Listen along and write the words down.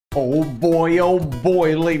Oh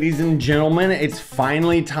boy, ladies and gentlemen, it's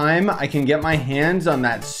finally time I can get my hands on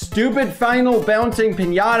that stupid final bouncing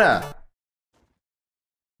pinata.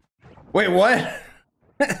 Wait, what?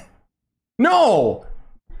 No!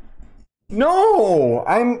 No!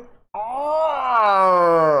 I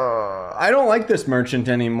don't like this merchant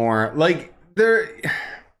anymore. Like,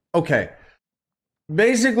 okay.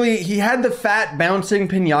 Basically, he had the fat bouncing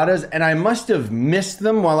pinatas, and I must have missed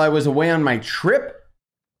them while I was away on my trip.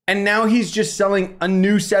 And now he's just selling a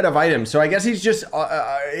new set of items. So I guess he's just,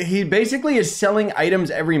 he basically is selling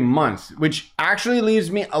items every month, which actually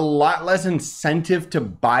leaves me a lot less incentive to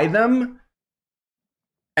buy them.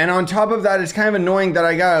 And on top of that, it's kind of annoying that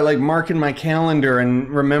I gotta like mark in my calendar and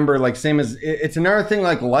remember, like, same as, it's another thing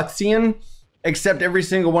like Luxian, except every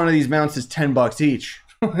single one of these mounts is 10 bucks each.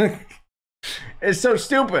 It's so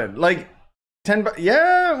stupid. Like 10 bucks,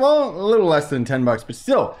 yeah, well, a little less than 10 bucks, but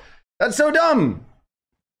still, that's so dumb.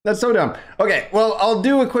 That's so dumb. Okay, well, I'll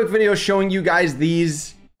do a quick video showing you guys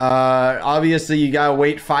these. Obviously, you gotta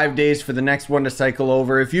wait 5 days for the next one to cycle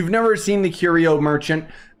over. If you've never seen the Curio Merchant,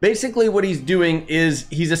 basically what he's doing is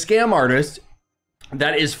he's a scam artist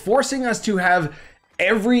that is forcing us to have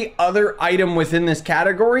every other item within this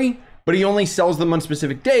category, but he only sells them on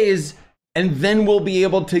specific days, and then we'll be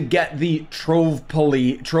able to get the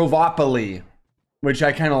Trovopoly, which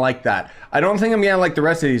I kind of like that. I don't think I'm gonna like the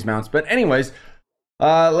rest of these mounts, but anyways,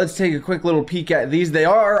 let's take a quick little peek at these. They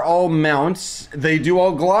are all mounts. They do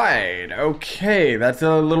all glide. Okay, that's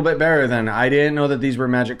a little bit better than I didn't know that these were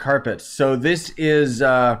magic carpets. So this is,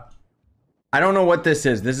 I don't know what this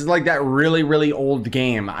is. This is like that really, really old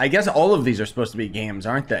game. I guess all of these are supposed to be games,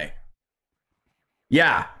 aren't they?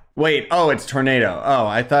 Yeah. Wait. Oh, it's Tornado. Oh,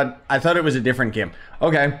 I thought it was a different game.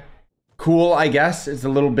 Okay. Cool, I guess. It's a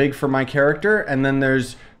little big for my character. And then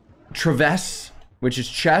there's Trove, which is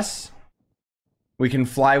chess. We can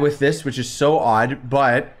fly with this, which is so odd,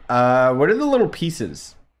 but what are the little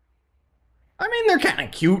pieces? I mean, they're kind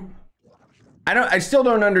of cute. I still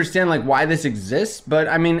don't understand like why this exists, but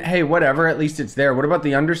I mean, hey, whatever, at least it's there. What about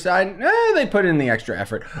the underside? They put in the extra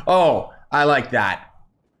effort. Oh, I like that.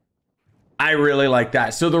 I really like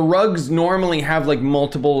that. So the rugs normally have like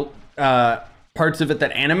multiple parts of it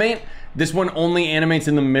that animate. This one only animates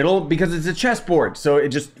in the middle because it's a chessboard, so it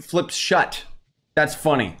just flips shut. That's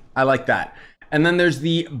funny. I like that. And then there's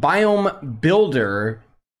the Biome Builder,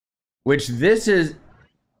 which this is...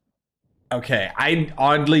 Okay, I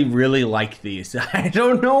oddly really like these. I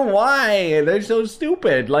don't know why. They're so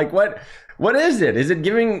stupid. Like, what is it? Is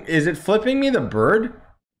it flipping me the bird?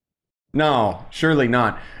 No, surely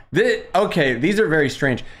not. Okay, these are very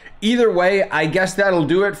strange. Either way, I guess that'll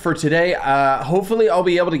do it for today. Hopefully I'll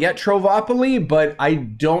be able to get Trovopoly, but I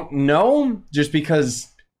don't know, just because...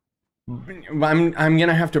 I'm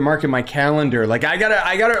gonna have to mark in my calendar. Like I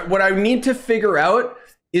gotta what I need to figure out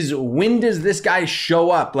is, when does this guy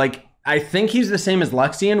show up? Like, I think he's the same as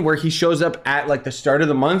Luxian, where he shows up at like the start of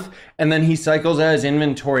the month and then he cycles out his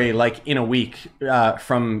inventory like in a week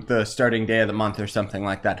from the starting day of the month or something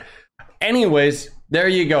like that. Anyways, there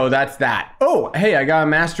you go. That's that. Oh, hey, I got a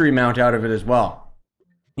mastery mount out of it as well.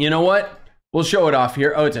 You know what? We'll show it off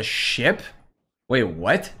here. Oh, it's a ship? Wait,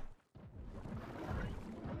 what?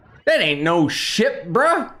 That ain't no ship,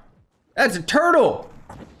 bruh. That's a turtle.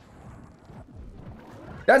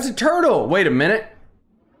 That's a turtle. Wait a minute.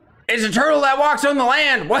 It's a turtle that walks on the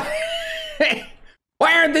land. What?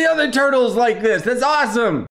 Why aren't the other turtles like this? That's awesome.